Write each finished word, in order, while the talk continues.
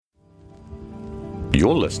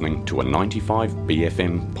You're listening to a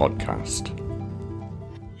 95BFM podcast.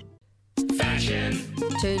 Fashion.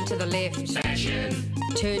 Turn to the left. Fashion.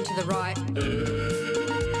 Turn to the right.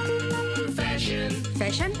 Fashion.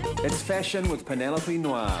 Fashion? It's Fashion with Penelope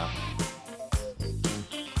Noir.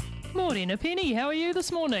 Morning, Penny. How are you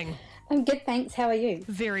this morning? I'm good, thanks. How are you?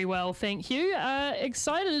 Very well, thank you.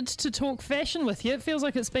 Excited to talk fashion with you. It feels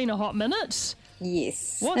like it's been a hot minute.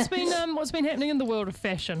 Yes. What's been happening in the world of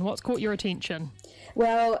fashion? What's caught your attention?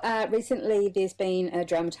 Well, recently there's been a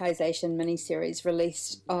dramatisation miniseries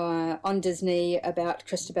released on Disney about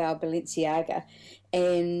Cristobal Balenciaga,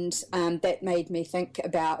 and that made me think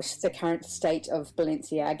about the current state of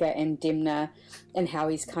Balenciaga and Demna, and how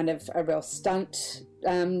he's kind of a real stunt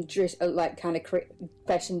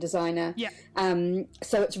fashion designer. Yeah.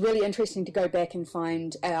 So it's really interesting to go back and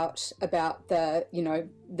find out about the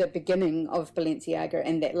beginning of Balenciaga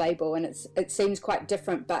and that label, and it seems quite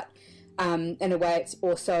different, but in a way it's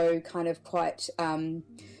also kind of quite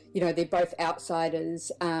they're both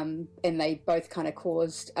outsiders, and they both kind of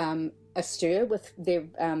caused a stir with their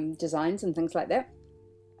designs and things like that.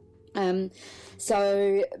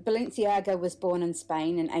 So Balenciaga was born in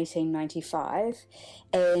Spain in 1895,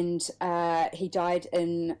 and he died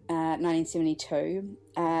in 1972,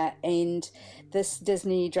 and this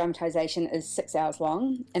Disney dramatisation is 6 hours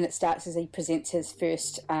long, and it starts as he presents his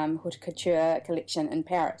first haute couture collection in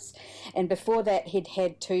Paris. And before that he'd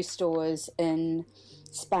had 2 stores in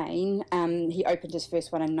Spain. He opened his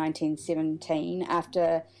first one in 1917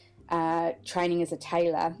 after training as a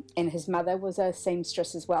tailor, and his mother was a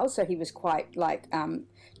seamstress as well, so he was quite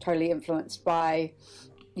totally influenced by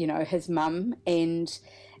his mum. And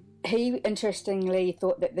he interestingly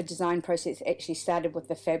thought that the design process actually started with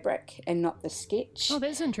the fabric and not the sketch. Oh,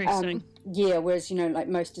 that's interesting. Whereas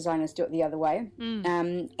most designers do it the other way.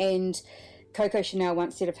 And Coco Chanel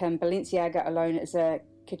once said of him, Balenciaga alone is a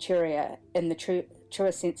couturier in the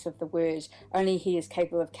truest sense of the word. Only he is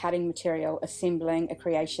capable of cutting material, assembling a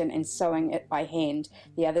creation and sewing it by hand.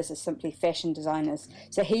 The others are simply fashion designers.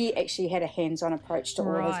 So he actually had a hands-on approach to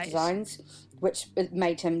all his designs, which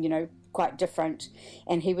made him quite different.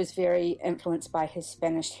 And he was very influenced by his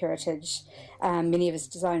Spanish heritage. Many of his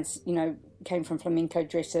designs came from flamenco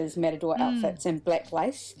dresses, matador outfits and black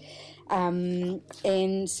lace.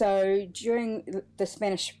 And so during the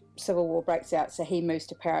Spanish Civil War breaks out, so he moves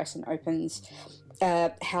to Paris and opens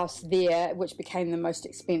a house there, which became the most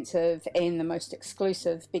expensive and the most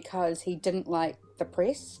exclusive because he didn't like the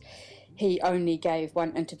press. He only gave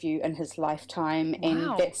one interview in his lifetime. Wow.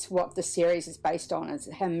 And that's what the series is based on, is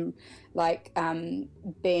him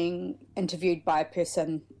being interviewed by a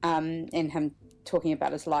person and him talking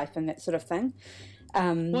about his life and that sort of thing.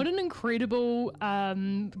 What an incredible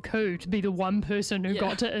coup to be the one person who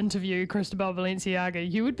got to interview Cristobal Balenciaga.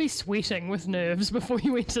 You would be sweating with nerves before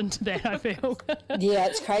you went into that, I feel. Yeah,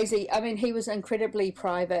 it's crazy. I mean, he was incredibly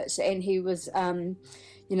private, and he was, a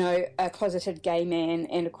closeted gay man.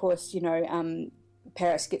 And, of course,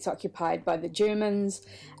 Paris gets occupied by the Germans,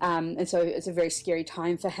 and so it's a very scary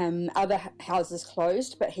time for him. Other houses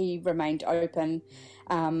closed, but he remained open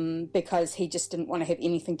because he just didn't want to have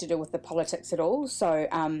anything to do with the politics at all. So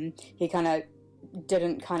he kind of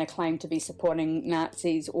didn't claim to be supporting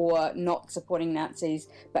Nazis or not supporting Nazis,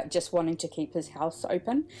 but just wanting to keep his house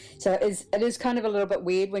open. So it is kind of a little bit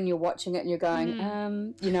weird when you're watching it and you're going,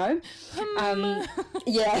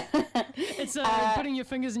 yeah. It's putting your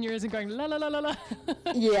fingers in your ears and going, la, la, la, la, la.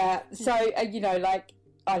 Yeah, so, I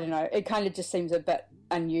don't know, it kind of just seems a bit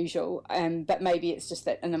unusual, but maybe it's just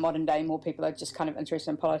that in the modern day more people are just kind of interested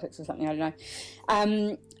in politics or something, I don't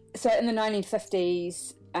know. So in the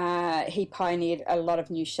 1950s, he pioneered a lot of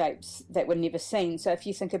new shapes that were never seen. So if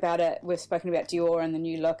you think about it, we've spoken about Dior and the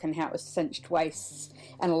new look and how it was cinched waists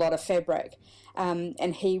and a lot of fabric.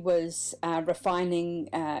 And he was refining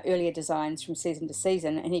earlier designs from season to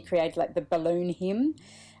season, and he created the balloon hem.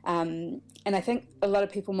 And I think a lot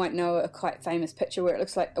of people might know a quite famous picture where it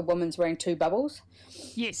looks like a woman's wearing 2 bubbles.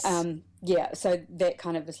 Yes. So that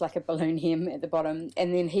kind of is like a balloon hem at the bottom.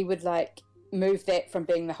 And then he would move that from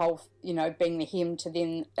being the whole, being the hem, to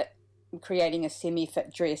then creating a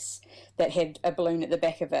semi-fit dress that had a balloon at the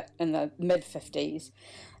back of it in the mid-50s.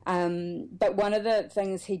 But one of the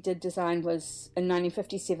things he did design was, in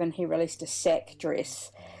 1957, he released a sack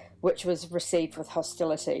dress, which was received with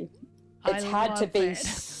hostility. It's hard to be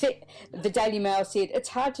the Daily Mail said, it's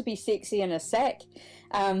hard to be sexy in a sack.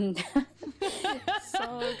 So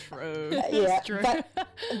true. Yeah, true.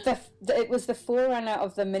 it was the forerunner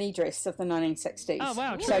of the mini dress of the 1960s. Oh,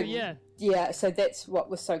 wow, true, So, yeah. Yeah, so that's what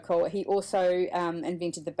was so cool. He also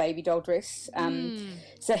invented the baby doll dress.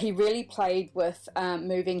 So he really played with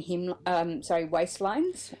moving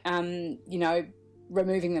waistlines,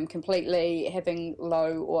 removing them completely, having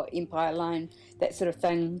low or empire line, that sort of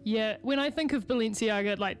thing. Yeah, when I think of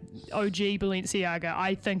Balenciaga, like OG Balenciaga,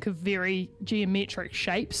 I think of very geometric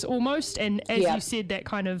shapes almost. And as you said, that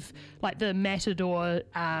kind of like the matador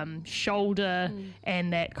shoulder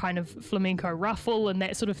and that kind of flamenco ruffle and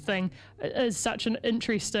that sort of thing is such an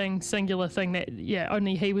interesting singular thing that,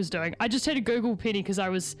 only he was doing. I just had to Google Penny because I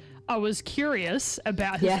was curious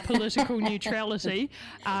about his political neutrality.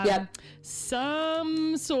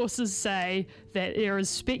 Some sources say that there is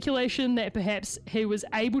speculation that perhaps he was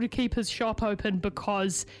able to keep his shop open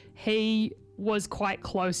because he was quite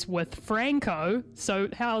close with Franco. So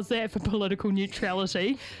how's that for political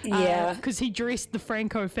neutrality? Because he dressed the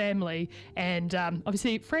Franco family, and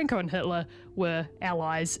obviously Franco and Hitler were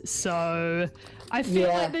allies. So I feel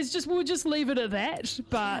like we'll just leave it at that.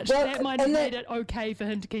 But that might have made it okay for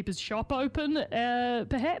him to keep his shop open,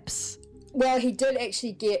 perhaps. Well, he did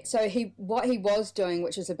actually what he was doing,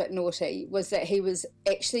 which was a bit naughty, was that he was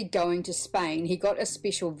actually going to Spain. He got a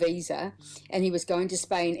special visa and he was going to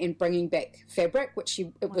Spain and bringing back fabric, which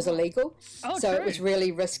it was illegal. Oh, so true. It was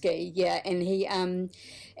really risky. Yeah. And he,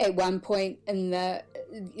 at one point in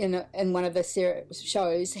one of the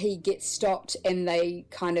shows, he gets stopped and they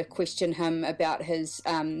kind of question him about his,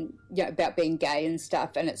 about being gay and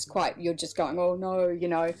stuff. And it's you're just going, oh no,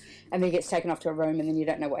 and then he gets taken off to a room and then you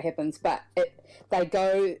don't know what happens. But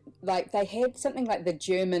they had something like the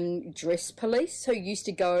German dress police who used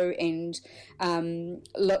to go and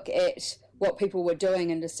look at what people were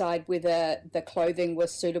doing and decide whether the clothing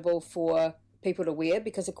was suitable for people to wear,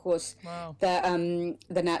 because of course the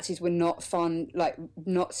Nazis were not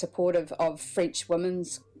supportive of French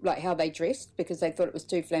women's how they dressed, because they thought it was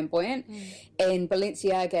too flamboyant. And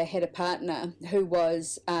Balenciaga had a partner who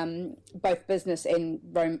was both business and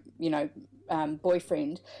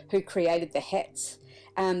boyfriend, who created the hats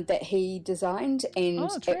that he designed, and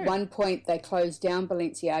at one point they closed down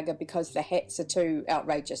Balenciaga because the hats are too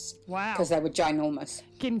outrageous. Wow. Because they were ginormous.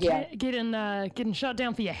 Getting shut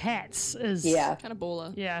down for your hats is kind of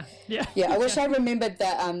baller. Yeah. I wish I remembered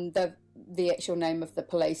the actual name of the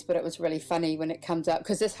police, but it was really funny when it comes up,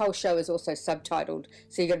 because this whole show is also subtitled,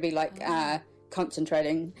 so you got to be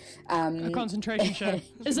concentrating. A concentration show.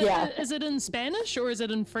 Is it in Spanish or is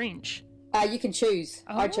it in French? You can choose.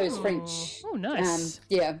 I chose French. Oh, nice.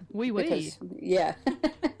 Oui. Because, nice.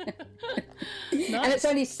 And it's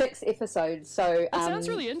only 6 episodes, so... That sounds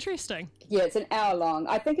really interesting. Yeah, it's an hour long.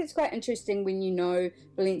 I think it's quite interesting when you know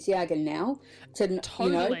Balenciaga now, to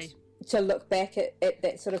look back at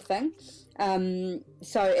that sort of thing. And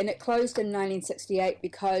it closed in 1968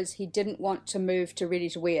 because he didn't want to move to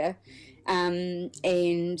ready-to-wear, and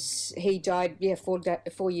he died,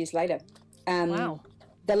 4 years later. Wow.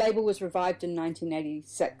 The label was revived in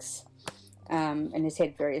 1986 and has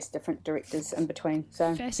had various different directors in between.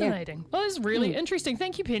 So fascinating. Yeah. Well, it's really interesting.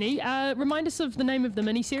 Thank you, Penny. Remind us of the name of the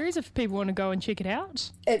miniseries if people want to go and check it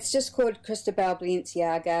out. It's just called Cristobal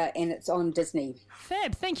Balenciaga and it's on Disney.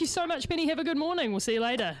 Fab. Thank you so much, Penny. Have a good morning. We'll see you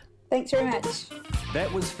later. Thanks very much.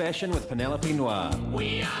 That was Fashion with Penelope Noir.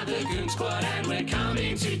 We are the Goon Squad and we're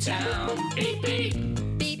coming to town. Beep, beep.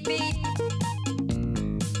 Beep, beep.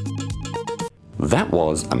 That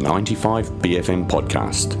was a 95BFM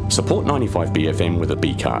podcast. Support 95BFM with a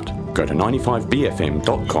B card. Go to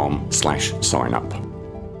 95BFM.com/sign up.